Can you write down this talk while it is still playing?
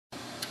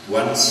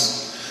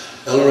Once,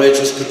 LRH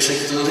was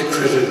particularly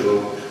critical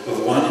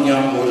of one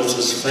young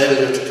auditor's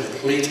failure to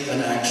complete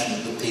an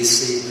action the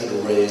PC had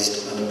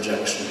raised an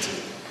objection to.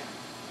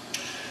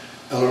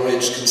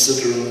 LRH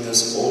considering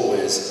this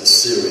always a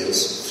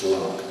serious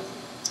flunk.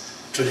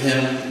 To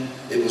him,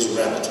 it was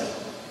rabbiting.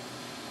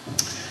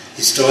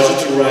 He started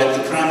to write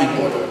the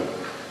cramming order,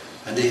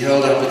 and he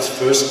held up its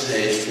first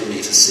page for me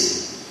to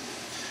see.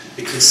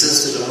 It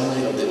consisted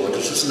only of the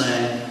auditor's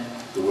name,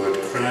 the word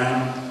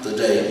cram, the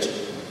date,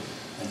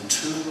 and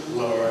 2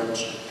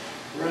 large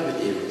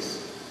rabbit ears.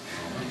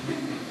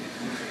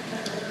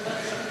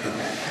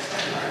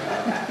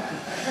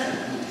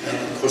 And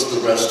of course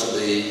the rest of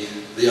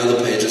the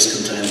other pages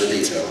contain the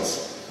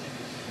details.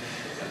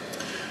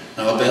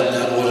 Now I bet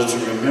that auditor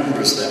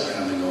remembers that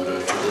cramming order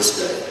to this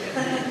day.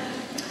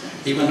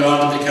 He went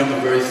on to become a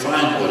very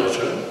fine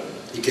auditor.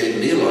 He gave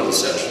me a lot of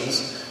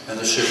sessions, and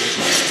the ship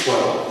class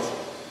 12.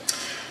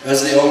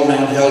 As the old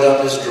man held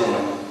up his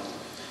drawing,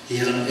 he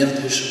had an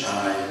impish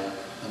eye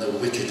and a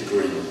wicked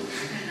grin.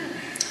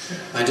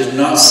 I did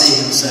not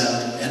see him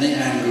send any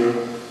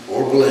anger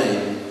or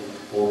blame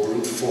or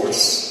brute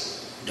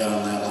force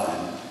down that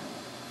line.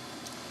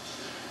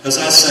 As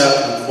I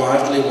sat and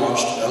quietly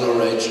watched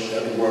LRH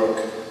at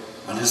work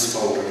on his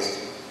folders,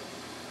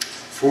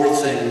 4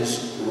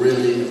 things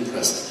really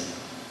impressed me.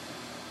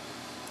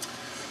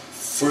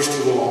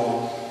 First of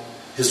all,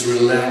 his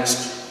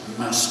relaxed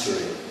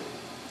mastery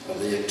of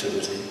the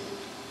activity.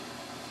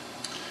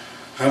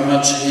 How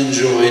much he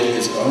enjoyed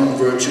his own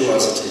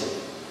virtuosity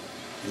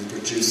in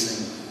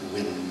producing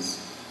winds.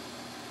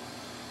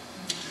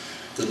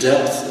 The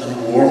depth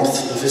and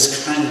warmth of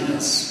his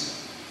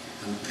kindness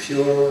and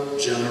pure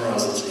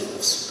generosity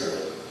of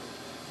spirit.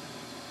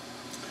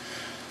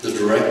 The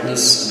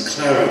directness and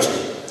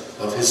clarity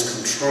of his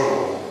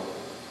control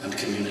and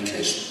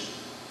communication.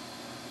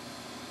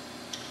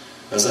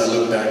 As I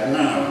look back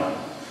now,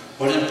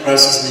 what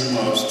impresses me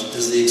most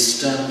is the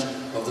extent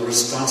of the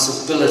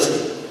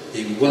responsibility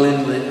he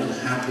willingly and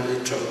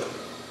happily took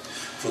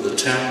for the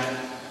temp,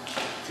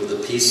 for the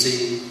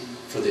PC,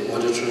 for the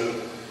auditor,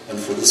 and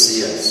for the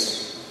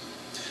CS,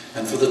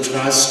 and for the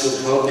task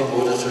of helping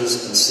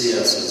auditors and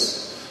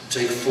CSs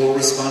take full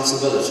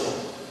responsibility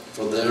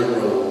for their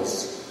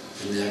roles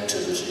in the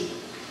activity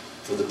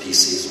for the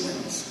PC's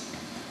wins.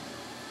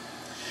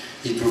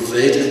 He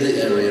pervaded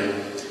the area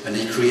and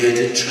he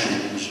created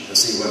change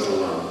as he went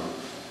along.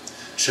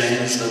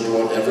 Change that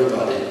brought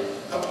everybody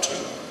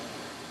upturn.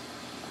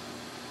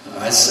 And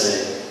I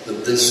say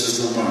that this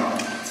is the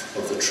mark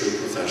of the true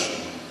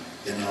profession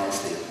in our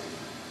field.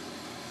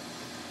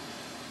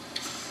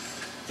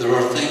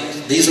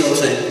 These are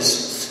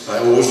things I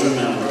always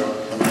remember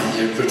when I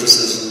hear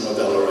criticism of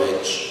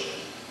LRH,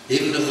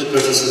 even if the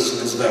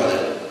criticism is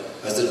valid,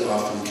 as it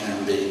often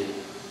can be.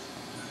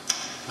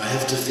 I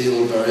have to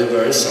feel very,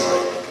 very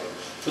sorry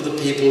for the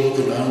people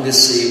who can only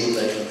see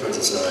what they can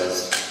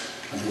criticize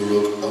and who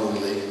look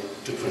only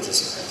to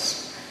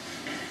criticize.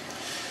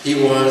 He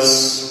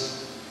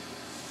was,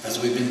 as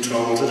we've been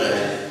told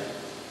today,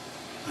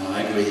 and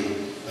I agree,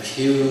 a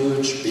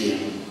huge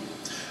being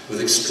with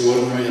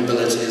extraordinary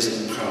abilities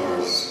and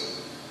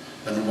powers,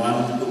 and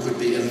one who could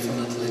be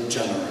infinitely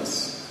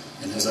generous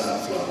in his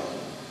outflow.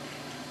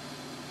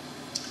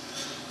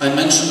 I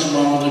mentioned a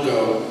moment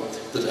ago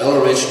that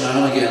LRH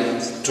now and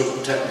again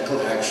took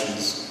technical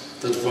actions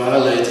that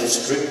violated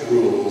strict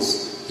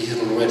rules he had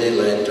already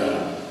laid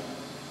down.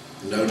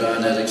 No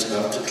Dianetics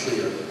out to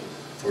clear,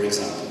 for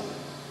example.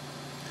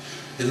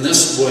 In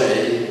this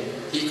way,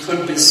 he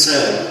could be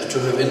said to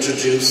have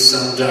introduced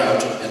some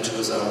doubt into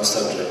his own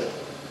subject,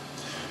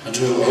 and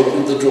to have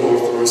opened the door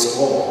for us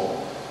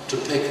all to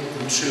pick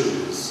and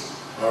choose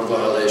our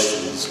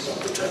violations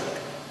of the tech.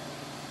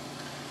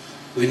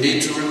 We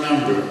need to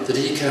remember that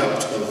he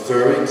kept a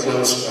very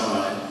close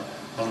eye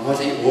on what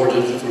he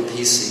ordered for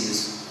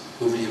PCs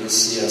whom he was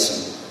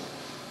CSing.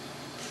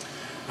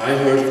 I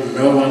heard of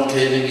no one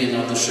caving in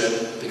on the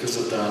ship because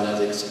of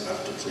Dianetics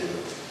after clear.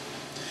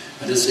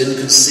 And it's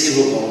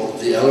inconceivable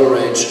the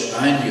LRH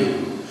I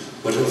knew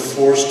would have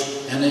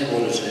forced any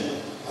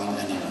auditing on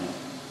anyone.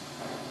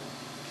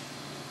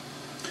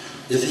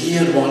 If he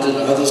had wanted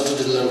others to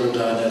deliver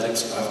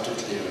Dianetics after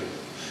clear,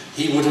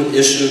 he would have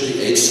issued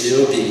the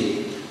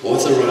HCOB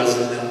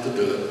authorizing them to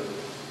do it,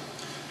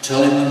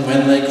 telling them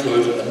when they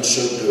could and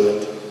should do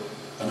it,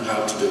 and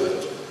how to do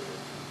it.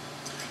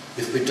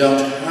 If we don't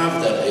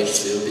have that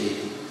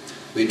HCOB,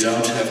 we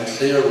don't have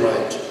clear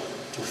right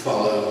to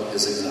follow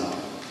his example.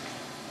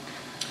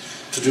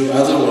 To do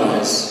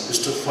otherwise is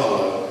to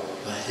follow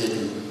a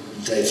hidden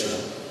data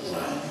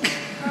line.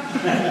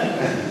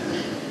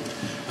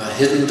 A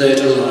hidden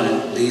data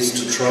line leads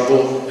to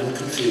trouble and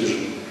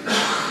confusion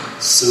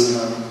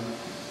sooner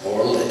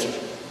or later.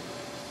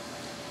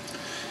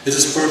 It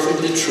is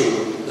perfectly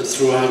true that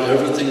throughout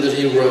everything that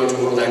he wrote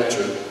or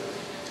lectured,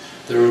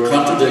 there were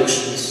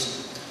contradictions,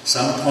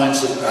 some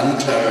points of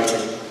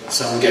unclarity,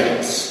 some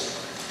gaps.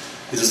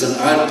 It is an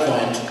odd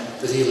point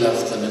that he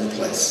left them in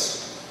place.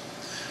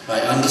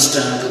 I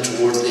understand that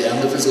towards the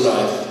end of his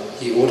life,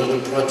 he ordered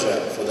a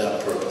project for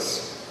that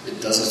purpose. It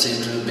it doesn't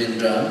seem to have been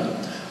done.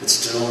 It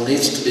still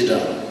needs to be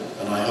done,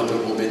 and I hope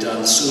it will be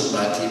done soon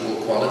by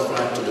people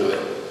qualified to do it,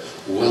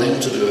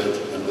 willing to do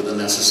it, and with the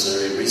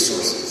necessary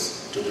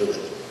resources to do it.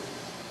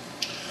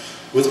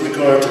 With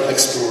regard to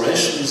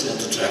explorations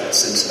into tech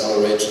since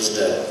LRH's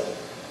death,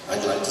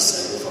 I'd like to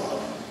say the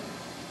following.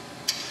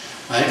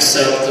 I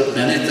accept that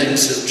many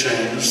things have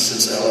changed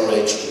since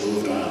LRH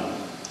moved on,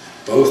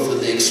 both in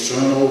the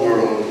external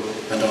world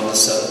and on the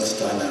seventh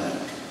dynamic.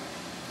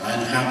 I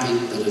am happy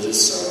that it is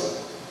so.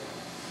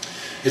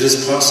 It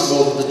is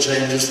possible that the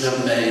changes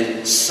have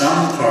made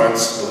some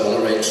parts of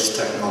LRH's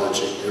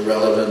technology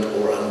irrelevant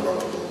or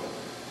unworkable.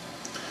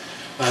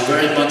 I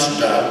very much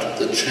doubt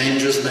that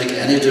changes make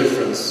any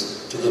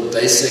difference to the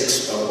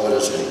basics of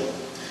auditing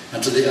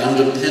and to the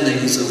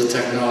underpinnings of the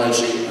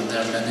technology and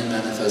their many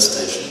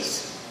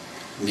manifestations,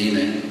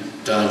 meaning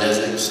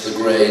Dynetics, the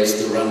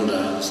grades, the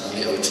rundowns, and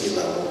the OT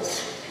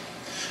levels.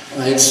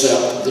 I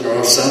accept that there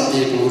are some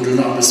people who do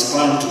not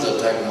respond to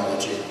the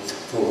technology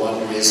for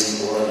one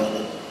reason or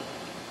another.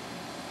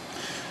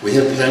 We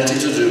have plenty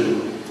to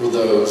do for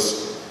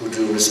those who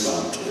do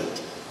respond to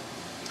it.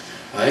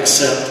 I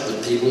accept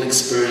that people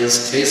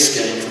experience case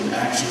gain from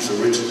actions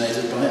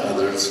originated by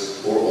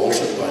others, or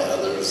altered by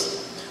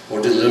others, or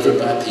delivered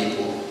by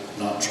people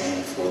not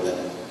trained for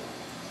them.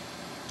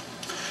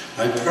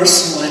 I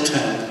personally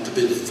tend to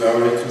be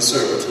very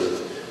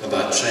conservative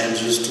about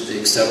changes to the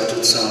accepted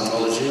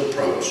Scientology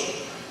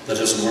approach that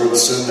has worked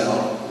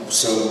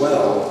so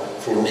well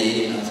for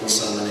me and for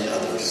so many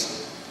others.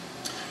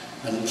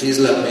 And please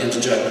let me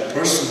interject a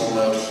personal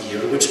note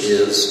here, which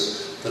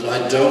is that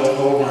I don't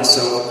hold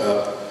myself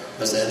up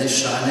as any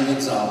shining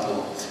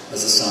example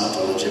as a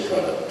Scientology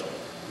product.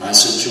 My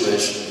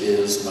situation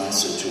is my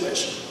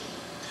situation.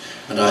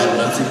 And I have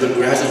nothing but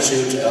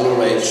gratitude to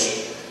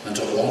LRH and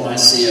to all my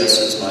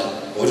CSs,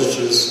 my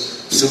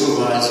auditors,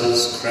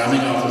 supervisors,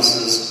 crowning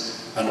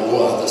officers, and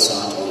all other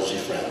Scientology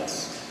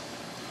friends.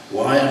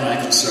 Why am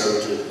I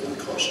conservative and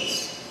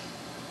cautious?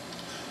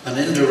 An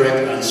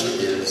indirect answer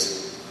is,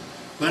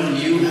 when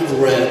you have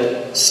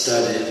read,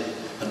 studied,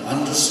 and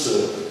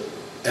understood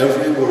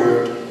every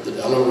word that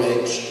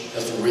LRH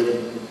has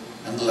written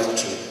and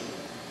lectured,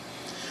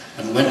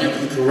 and when you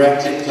can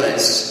correctly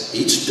place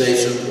each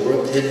datum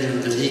or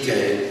opinion that he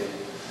gave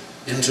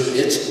into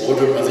its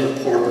order of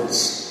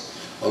importance,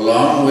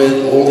 along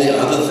with all the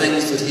other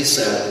things that he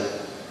said,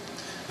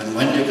 and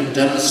when you can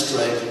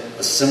demonstrate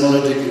a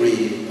similar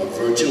degree of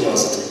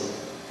virtuosity,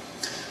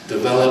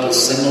 develop a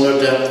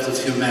similar depth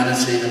of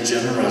humanity and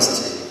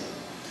generosity,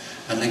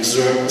 and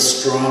exert a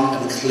strong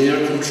and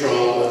clear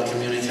control and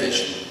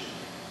communication,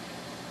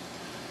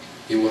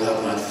 you will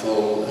have my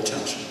full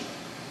attention.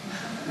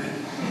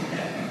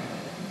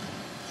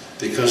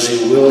 Because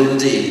you will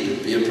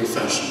indeed be a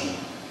professional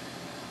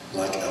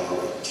like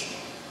LRH.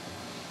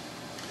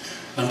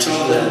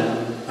 Until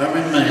then, I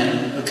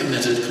remain a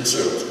committed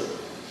conservative.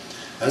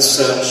 As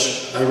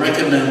such, I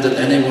recommend that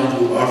anyone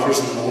who offers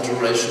an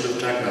alteration of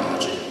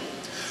technology,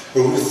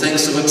 or who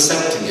thinks of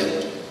accepting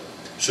it,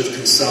 should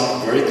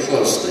consult very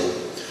closely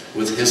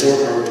with his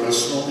or her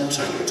personal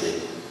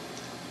integrity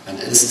and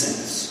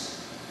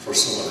instincts for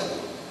survival.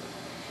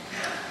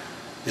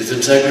 If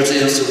integrity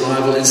and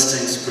survival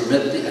instincts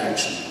permit the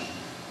action,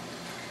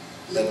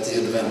 let the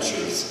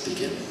adventures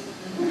begin.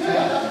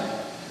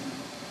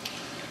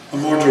 A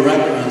more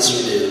direct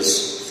answer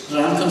is that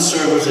I'm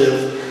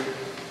conservative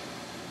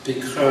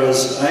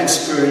because I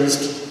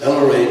experienced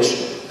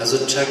LRH as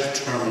a tech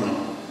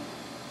terminal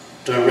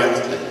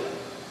directly,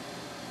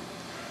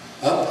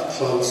 up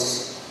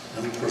close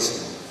and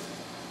personal,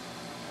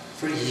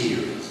 for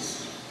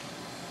years,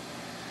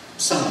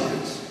 some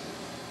years.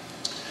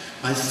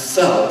 I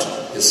felt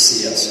his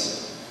CSing.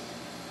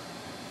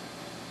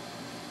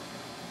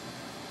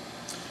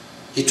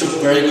 He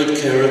took very good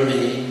care of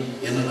me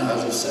in and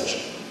out of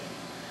session,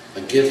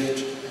 a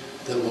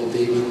gift that will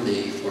be with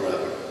me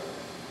forever.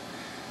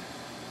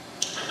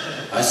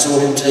 I saw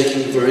him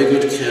taking very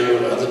good care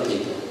of other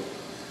people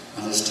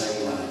on his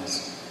tech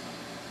lines.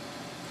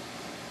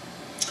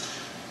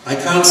 I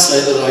can't say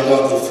that I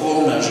got the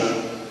full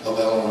measure of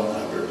L. Ron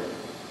Hubbard,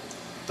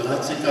 but I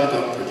think I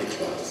got pretty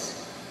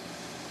close.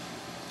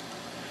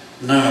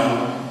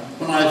 Now,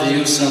 when I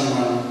view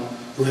someone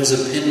who has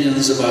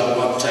opinions about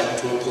what tech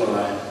to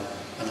apply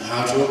and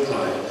how to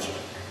apply it,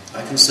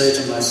 I can say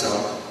to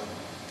myself,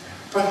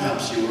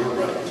 perhaps you were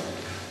right.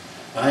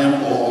 I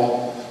am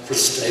all for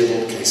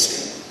stable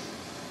casing.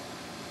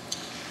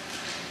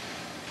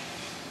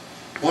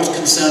 What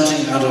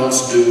consenting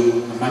adults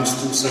do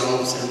amongst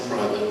themselves in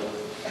private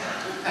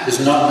is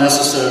not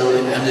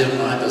necessarily any of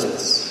my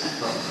business.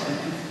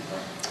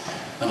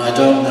 And I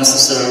don't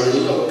necessarily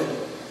look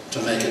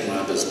to make it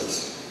my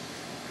business.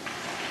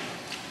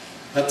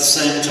 At the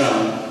same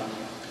time,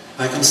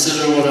 I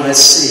consider what I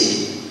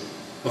see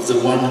of the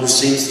one who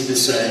seems to be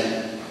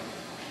saying,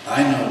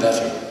 I know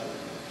better.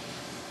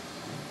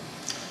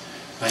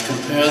 I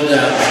compare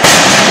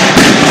that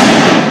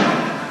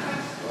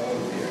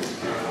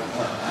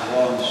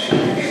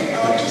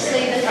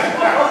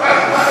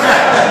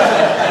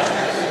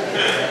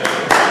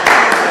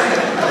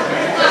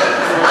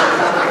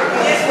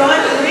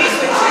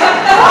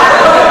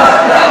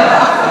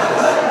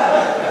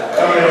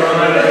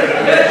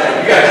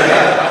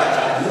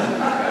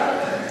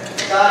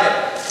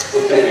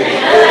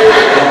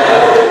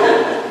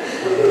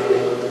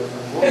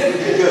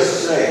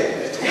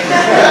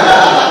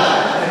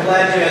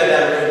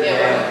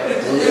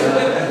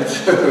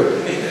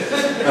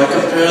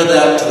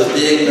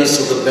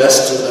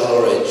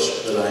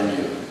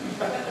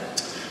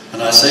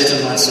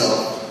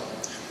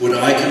Would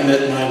I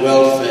commit my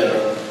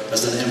welfare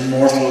as an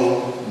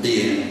immortal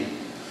being,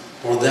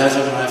 or that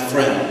of my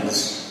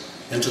friends,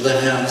 into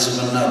the hands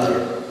of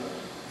another,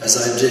 as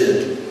I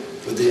did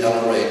with the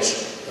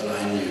LRH that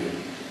I knew?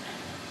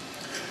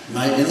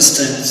 My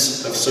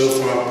instincts have so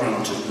far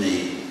prompted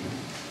me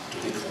to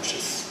be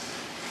cautious.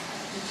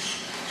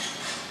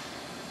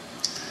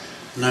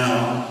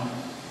 Now,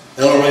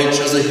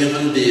 LRH as a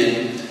human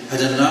being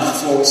had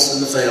enough faults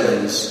and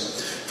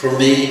failings for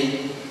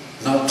me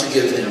not to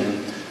give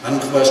him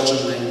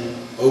unquestioning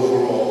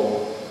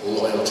overall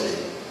loyalty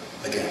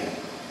again.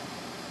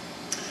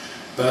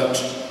 But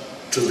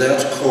to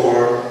that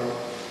core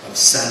of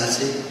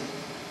sanity,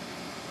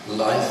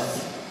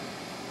 life,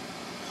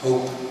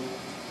 hope,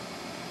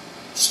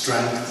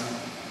 strength,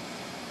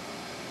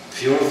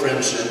 pure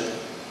friendship,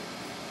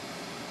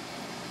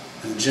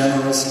 and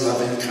generous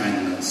loving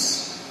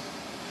kindness,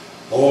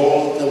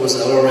 all that was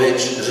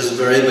LRH at his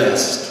very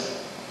best,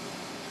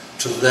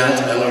 to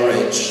that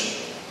LRH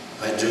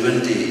I do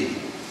indeed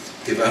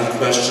give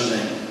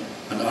unquestioning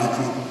and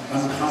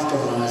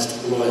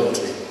uncompromised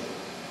loyalty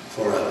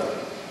forever.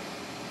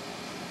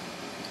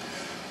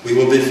 We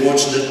will be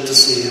fortunate to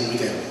see him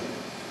again.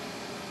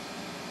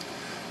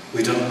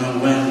 We don't know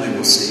when we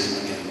will see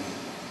him again.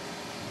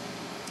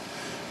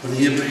 When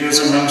he appears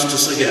amongst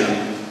us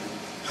again,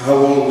 how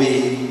will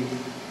we,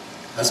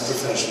 as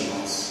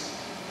professionals,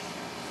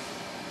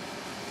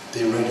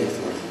 be ready for